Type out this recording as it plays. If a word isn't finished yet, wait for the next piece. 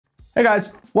Hey guys,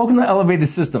 welcome to Elevated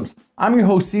Systems. I'm your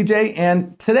host CJ,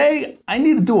 and today I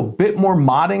need to do a bit more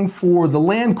modding for the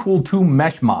Lancool II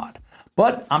Mesh mod.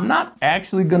 But I'm not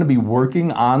actually going to be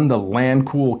working on the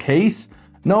Lancool case.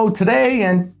 No, today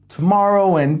and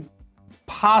tomorrow and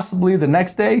possibly the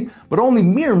next day, but only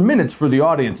mere minutes for the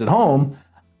audience at home,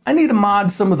 I need to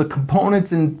mod some of the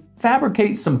components and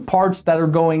fabricate some parts that are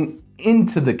going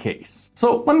into the case.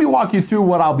 So let me walk you through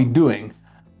what I'll be doing.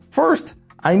 First,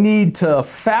 I need to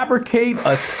fabricate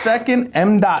a second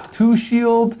M.2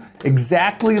 shield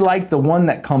exactly like the one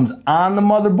that comes on the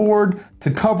motherboard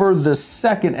to cover the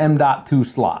second M.2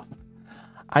 slot.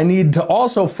 I need to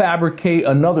also fabricate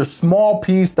another small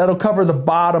piece that'll cover the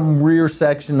bottom rear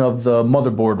section of the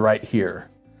motherboard right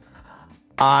here.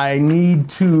 I need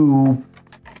to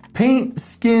paint,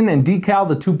 skin, and decal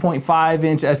the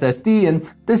 2.5-inch SSD, and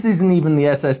this isn't even the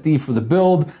SSD for the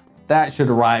build. That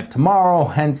should arrive tomorrow,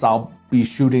 hence I'll be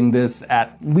shooting this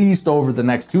at least over the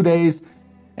next 2 days.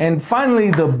 And finally,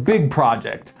 the big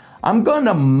project. I'm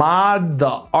gonna mod the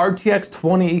RTX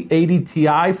 2080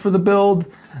 Ti for the build.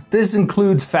 This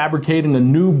includes fabricating a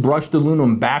new brushed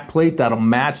aluminum backplate that'll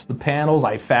match the panels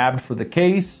I fabbed for the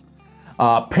case,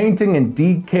 painting and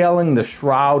decaling the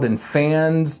shroud and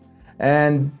fans,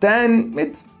 and then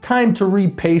it's time to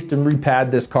repaste and repad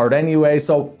this card anyway,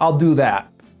 so I'll do that.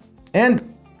 And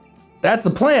that's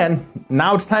the plan.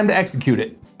 Now it's time to execute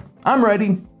it. I'm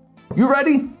ready. You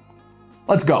ready?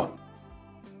 Let's go.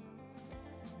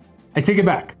 I take it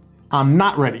back. I'm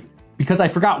not ready because I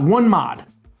forgot one mod.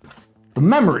 The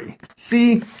memory.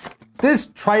 See,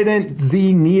 this Trident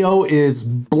Z Neo is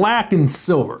black and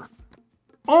silver.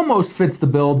 Almost fits the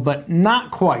build, but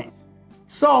not quite.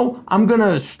 So I'm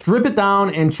gonna strip it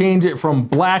down and change it from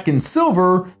black and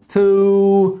silver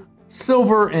to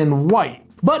silver and white.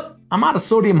 But I'm out of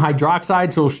sodium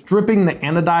hydroxide, so stripping the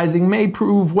anodizing may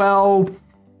prove, well,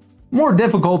 more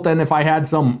difficult than if I had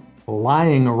some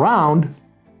lying around.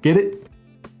 Get it?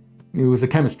 It was a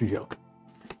chemistry joke.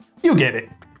 You get it.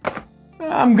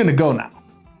 I'm gonna go now.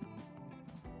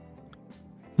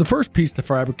 The first piece to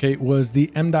fabricate was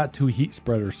the M.2 heat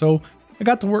spreader, so I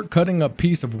got to work cutting a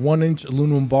piece of 1-inch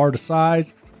aluminum bar to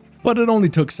size, but it only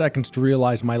took seconds to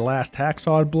realize my last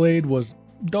hacksaw blade was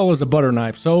dull as a butter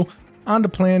knife, so on to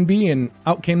plan B, and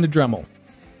out came the Dremel.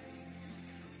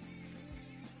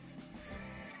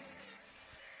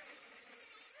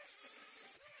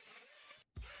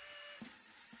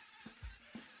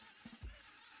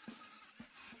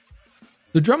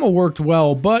 The Dremel worked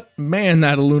well, but man,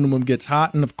 that aluminum gets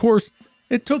hot, and of course,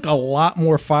 it took a lot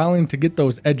more filing to get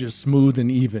those edges smooth and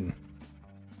even.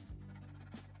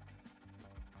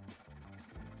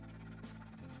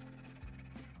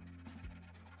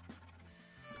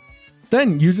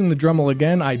 Then, using the Dremel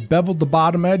again, I beveled the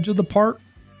bottom edge of the part.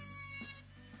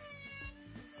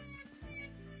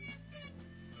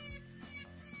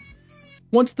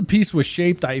 Once the piece was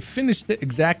shaped, I finished it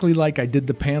exactly like I did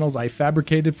the panels I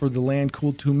fabricated for the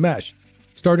Lancool II Mesh,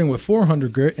 starting with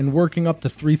 400 grit and working up to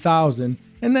 3000,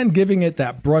 and then giving it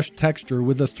that brushed texture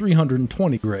with a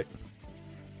 320 grit.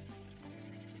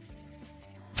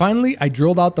 Finally, I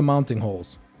drilled out the mounting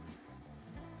holes.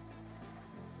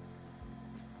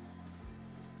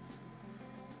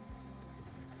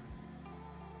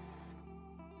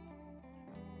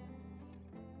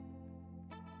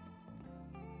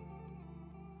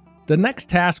 The next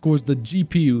task was the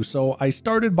GPU, so I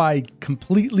started by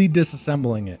completely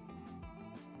disassembling it.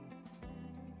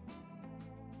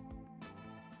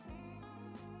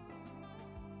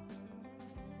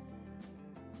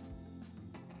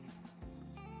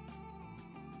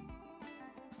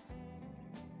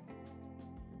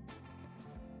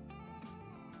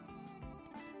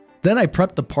 Then I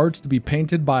prepped the parts to be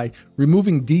painted by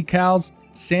removing decals,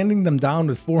 sanding them down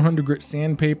with 400 grit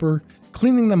sandpaper,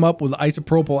 cleaning them up with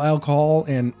isopropyl alcohol,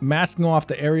 and masking off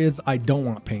the areas I don't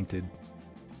want painted.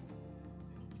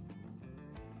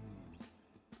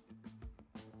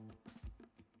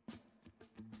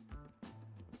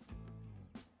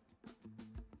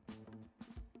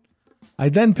 I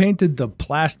then painted the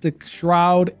plastic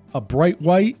shroud a bright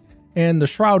white and the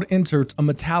shroud inserts a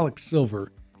metallic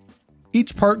silver.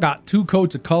 Each part got 2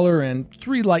 coats of color and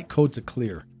 3 light coats of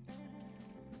clear.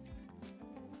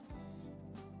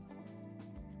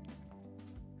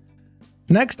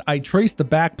 Next, I traced the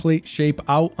backplate shape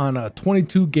out on a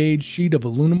 22 gauge sheet of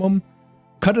aluminum,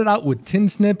 cut it out with tin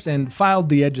snips, and filed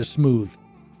the edges smooth.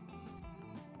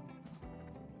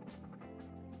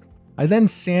 I then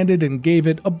sanded and gave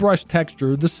it a brush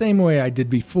texture the same way I did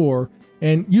before,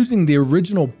 and using the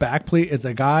original backplate as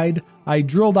a guide, I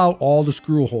drilled out all the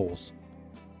screw holes.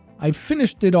 I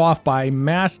finished it off by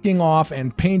masking off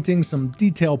and painting some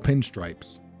detail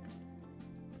pinstripes.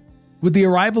 With the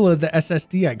arrival of the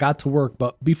SSD, I got to work,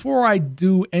 but before I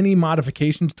do any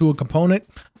modifications to a component,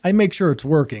 I make sure it's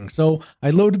working. So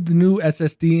I loaded the new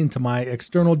SSD into my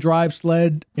external drive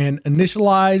sled and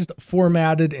initialized,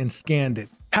 formatted, and scanned it.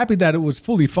 Happy that it was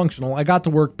fully functional, I got to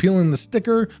work peeling the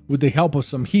sticker with the help of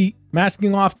some heat,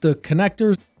 masking off the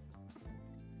connectors,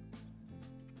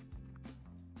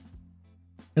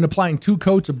 and applying 2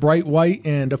 coats of bright white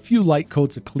and a few light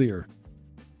coats of clear.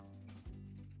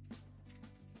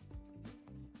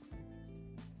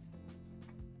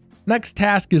 Next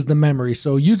task is the memory,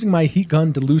 so using my heat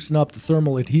gun to loosen up the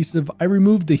thermal adhesive, I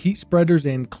removed the heat spreaders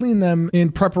and cleaned them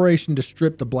in preparation to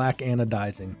strip the black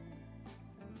anodizing.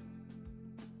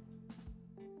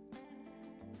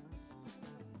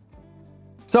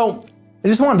 So I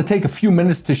just wanted to take a few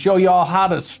minutes to show y'all how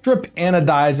to strip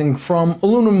anodizing from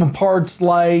aluminum parts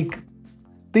like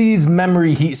these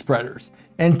memory heat spreaders.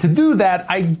 And to do that,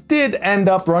 I did end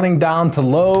up running down to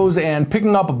Lowe's and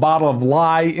picking up a bottle of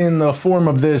lye in the form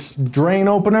of this drain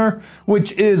opener,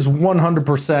 which is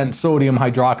 100% sodium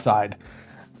hydroxide.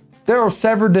 There are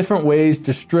several different ways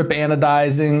to strip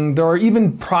anodizing. There are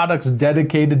even products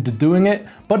dedicated to doing it,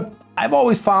 but I've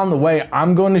always found the way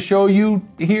I'm going to show you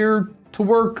here to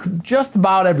work just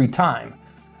about every time.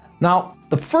 Now,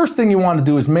 the first thing you want to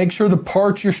do is make sure the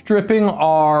parts you're stripping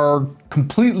are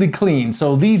completely clean.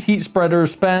 So these heat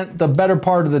spreaders spent the better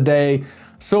part of the day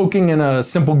soaking in a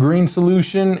simple green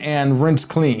solution and rinse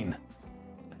clean.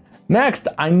 Next,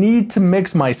 I need to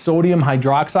mix my sodium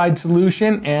hydroxide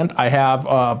solution, and I have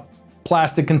a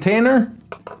plastic container.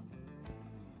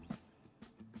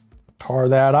 Pour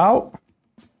that out.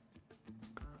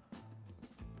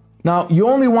 Now, you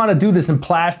only want to do this in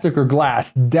plastic or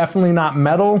glass, definitely not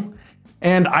metal.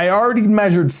 And I already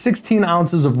measured 16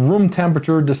 ounces of room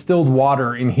temperature distilled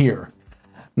water in here.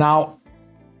 Now,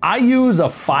 I use a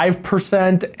 5%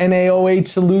 NaOH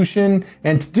solution,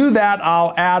 and to do that,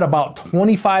 I'll add about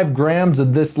 25 grams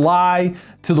of this lye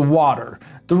to the water.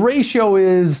 The ratio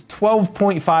is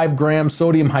 12.5 grams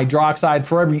sodium hydroxide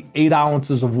for every 8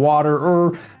 ounces of water,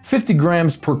 or 50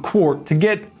 grams per quart to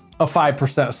get a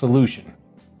 5% solution.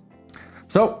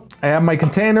 So I have my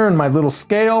container and my little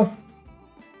scale.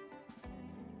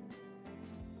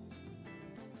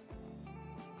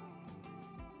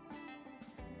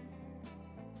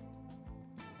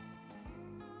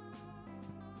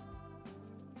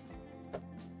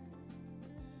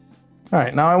 All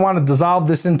right, now I want to dissolve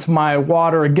this into my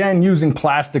water, again using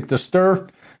plastic to stir.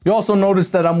 You also notice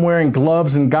that I'm wearing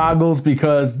gloves and goggles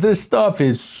because this stuff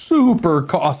is super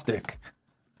caustic.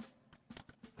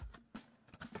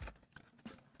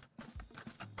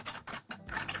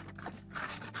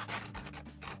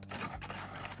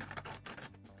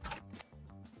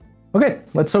 Okay,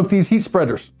 let's soak these heat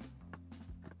spreaders.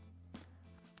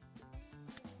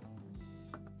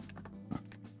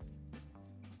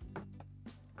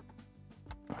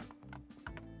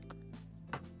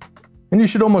 And you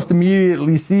should almost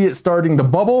immediately see it starting to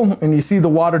bubble, and you see the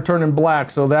water turning black,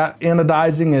 so that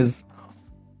anodizing is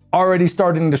already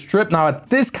starting to strip. Now at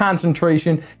this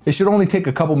concentration, it should only take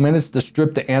a couple minutes to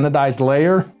strip the anodized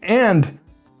layer, and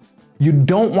you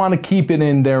don't want to keep it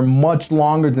in there much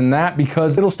longer than that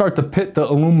because it'll start to pit the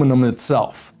aluminum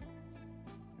itself.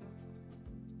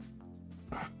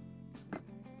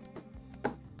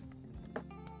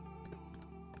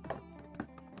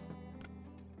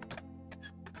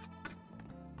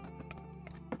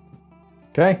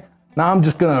 Okay, now I'm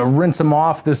just gonna rinse them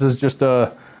off. This is just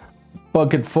a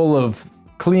bucket full of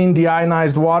clean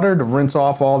deionized water to rinse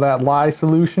off all that lye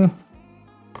solution.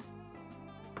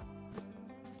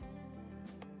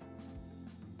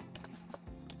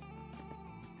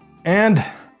 And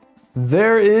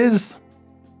there is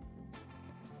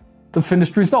the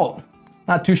finished result.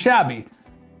 Not too shabby.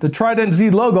 The Trident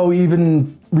Z logo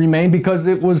even remained because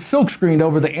it was silk screened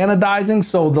over the anodizing,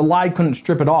 so the lye couldn't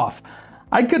strip it off.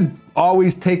 I could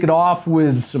always take it off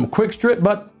with some quick strip,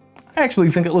 but I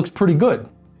actually think it looks pretty good.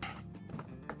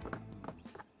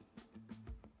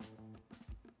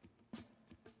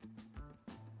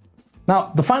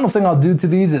 Now, the final thing I'll do to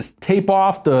these is tape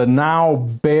off the now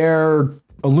bare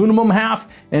aluminum half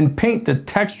and paint the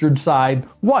textured side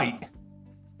white.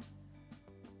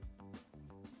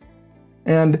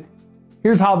 And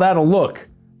here's how that'll look.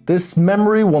 This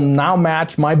memory will now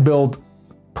match my build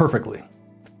perfectly.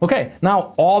 Okay,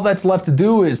 now all that's left to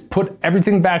do is put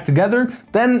everything back together,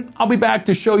 then I'll be back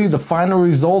to show you the final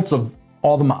results of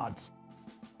all the mods.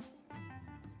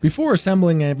 Before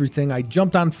assembling everything, I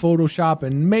jumped on Photoshop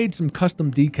and made some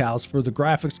custom decals for the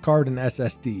graphics card and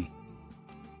SSD.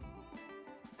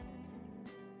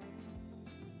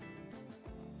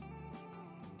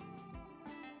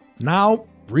 Now,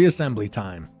 reassembly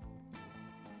time.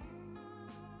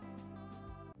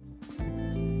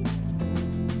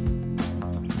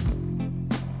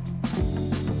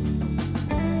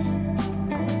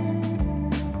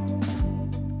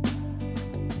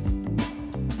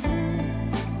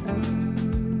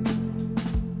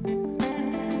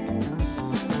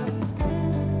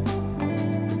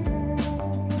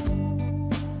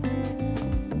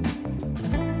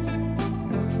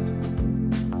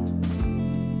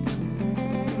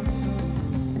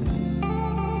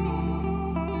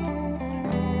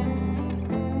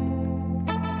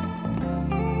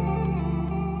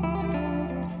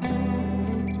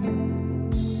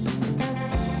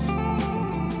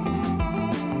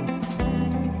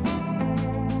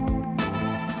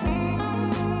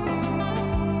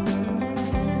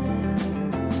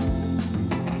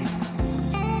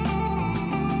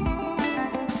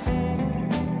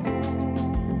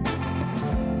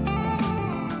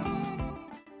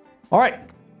 All right,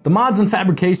 the mods and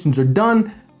fabrications are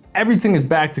done. Everything is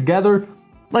back together.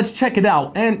 Let's check it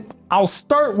out. And I'll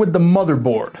start with the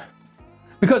motherboard.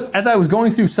 Because as I was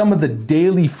going through some of the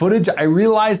daily footage, I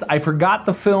realized I forgot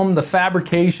to film the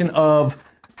fabrication of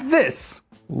this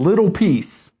little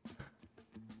piece.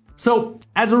 So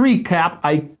as a recap,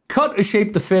 I cut a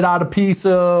shape to fit out a piece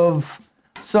of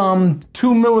some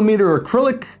 2mm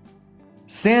acrylic,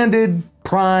 sanded,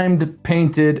 primed,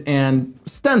 painted, and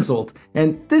stenciled.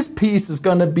 And this piece is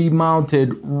gonna be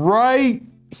mounted right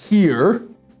here,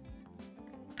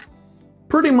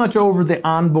 pretty much over the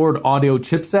onboard audio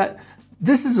chipset.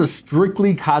 This is a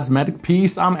strictly cosmetic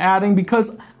piece I'm adding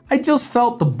because I just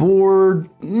felt the board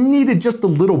needed just a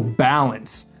little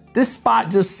balance. This spot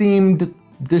just seemed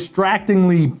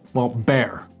distractingly, well,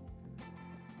 bare.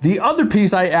 The other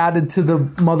piece I added to the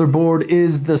motherboard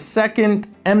is the second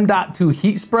M.2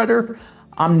 heat spreader.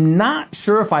 I'm not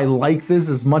sure if I like this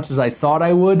as much as I thought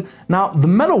I would. Now, the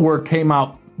metalwork came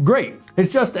out great.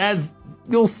 It's just, as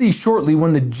you'll see shortly,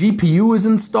 when the GPU is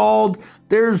installed,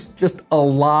 there's just a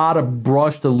lot of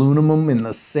brushed aluminum in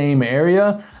the same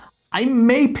area. I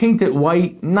may paint it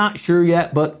white, not sure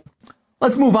yet, but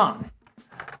let's move on.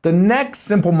 The next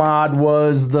simple mod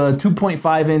was the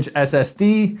 2.5-inch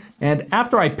SSD, and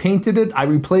after I painted it, I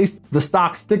replaced the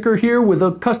stock sticker here with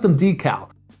a custom decal.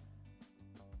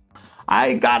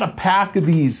 I got a pack of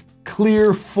these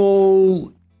clear,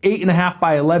 full 8.5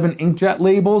 by 11 inkjet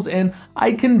labels, and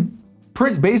I can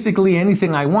print basically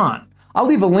anything I want. I'll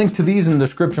leave a link to these in the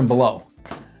description below.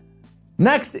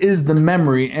 Next is the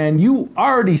memory, and you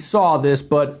already saw this,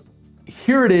 but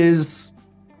here it is,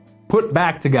 put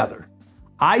back together.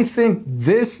 I think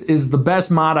this is the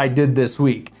best mod I did this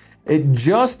week. It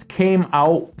just came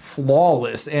out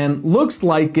flawless and looks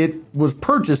like it was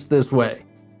purchased this way.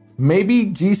 Maybe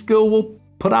G.Skill will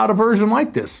put out a version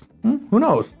like this. Who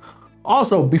knows?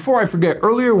 Also, before I forget,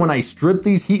 earlier when I stripped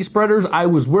these heat spreaders, I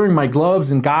was wearing my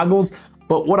gloves and goggles,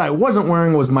 but what I wasn't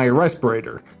wearing was my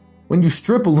respirator. When you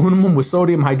strip aluminum with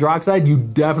sodium hydroxide, you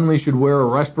definitely should wear a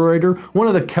respirator, one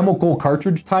of the chemical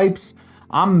cartridge types.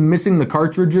 I'm missing the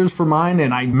cartridges for mine,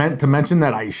 and I meant to mention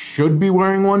that I should be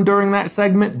wearing one during that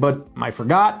segment, but I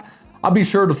forgot. I'll be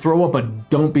sure to throw up a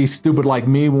 "don't be stupid like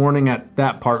me" warning at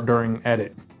that part during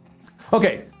edit.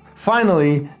 Okay,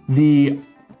 finally, the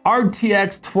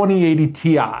RTX 2080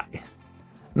 Ti.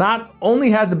 Not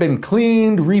only has it been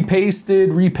cleaned,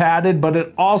 repasted, repadded, but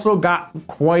it also got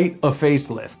quite a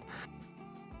facelift.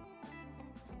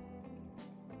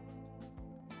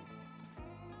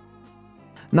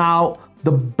 Now,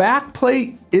 the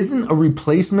backplate isn't a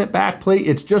replacement backplate,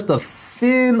 it's just a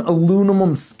thin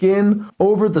aluminum skin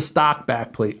over the stock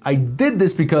backplate. I did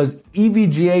this because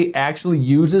EVGA actually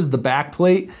uses the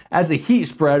backplate as a heat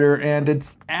spreader, and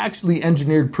it's actually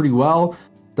engineered pretty well.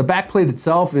 The backplate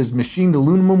itself is machined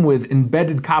aluminum with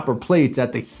embedded copper plates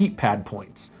at the heat pad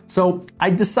points. So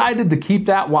I decided to keep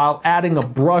that while adding a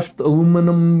brushed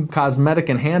aluminum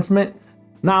cosmetic enhancement.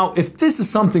 Now, if this is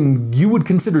something you would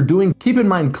consider doing, keep in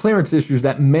mind clearance issues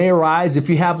that may arise if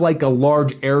you have like a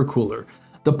large air cooler.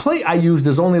 The plate I used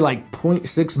is only like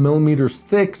 0.6 millimeters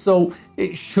thick, so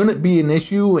it shouldn't be an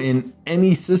issue in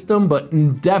any system, but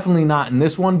definitely not in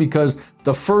this one because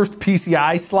the first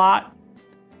PCI slot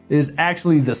is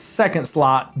actually the second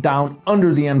slot down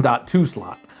under the M.2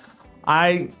 slot.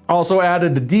 I also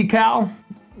added a decal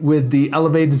with the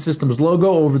Elevated Systems logo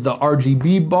over the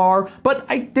RGB bar, but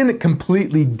I didn't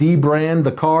completely debrand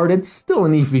the card. It's still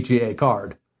an EVGA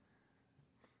card.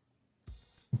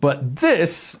 But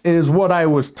this is what I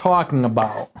was talking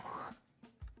about.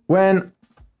 When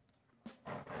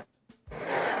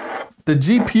the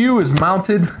GPU is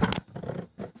mounted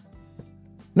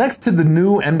Next to the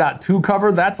new M.2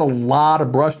 cover, that's a lot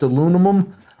of brushed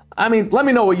aluminum. I mean, let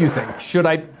me know what you think. Should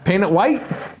I paint it white?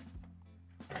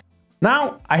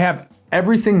 Now, I have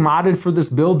everything modded for this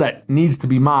build that needs to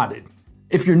be modded.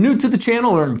 If you're new to the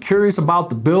channel or curious about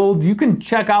the build, you can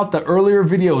check out the earlier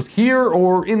videos here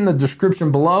or in the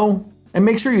description below. And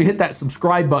make sure you hit that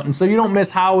subscribe button so you don't miss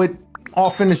how it all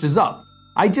finishes up.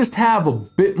 I just have a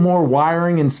bit more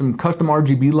wiring and some custom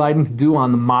RGB lighting to do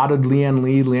on the modded Lian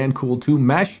Lancool II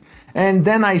Mesh. And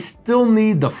then I still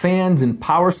need the fans and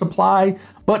power supply,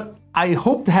 but I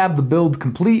hope to have the build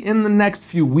complete in the next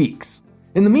few weeks.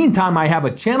 In the meantime, I have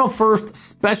a channel first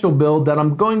special build that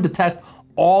I'm going to test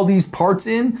all these parts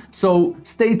in, so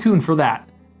stay tuned for that.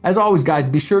 As always guys,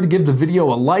 be sure to give the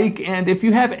video a like, and if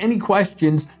you have any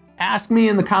questions, ask me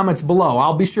in the comments below.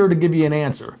 I'll be sure to give you an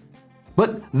answer.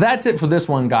 But that's it for this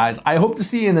one, guys. I hope to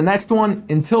see you in the next one.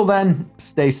 Until then,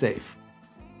 stay safe.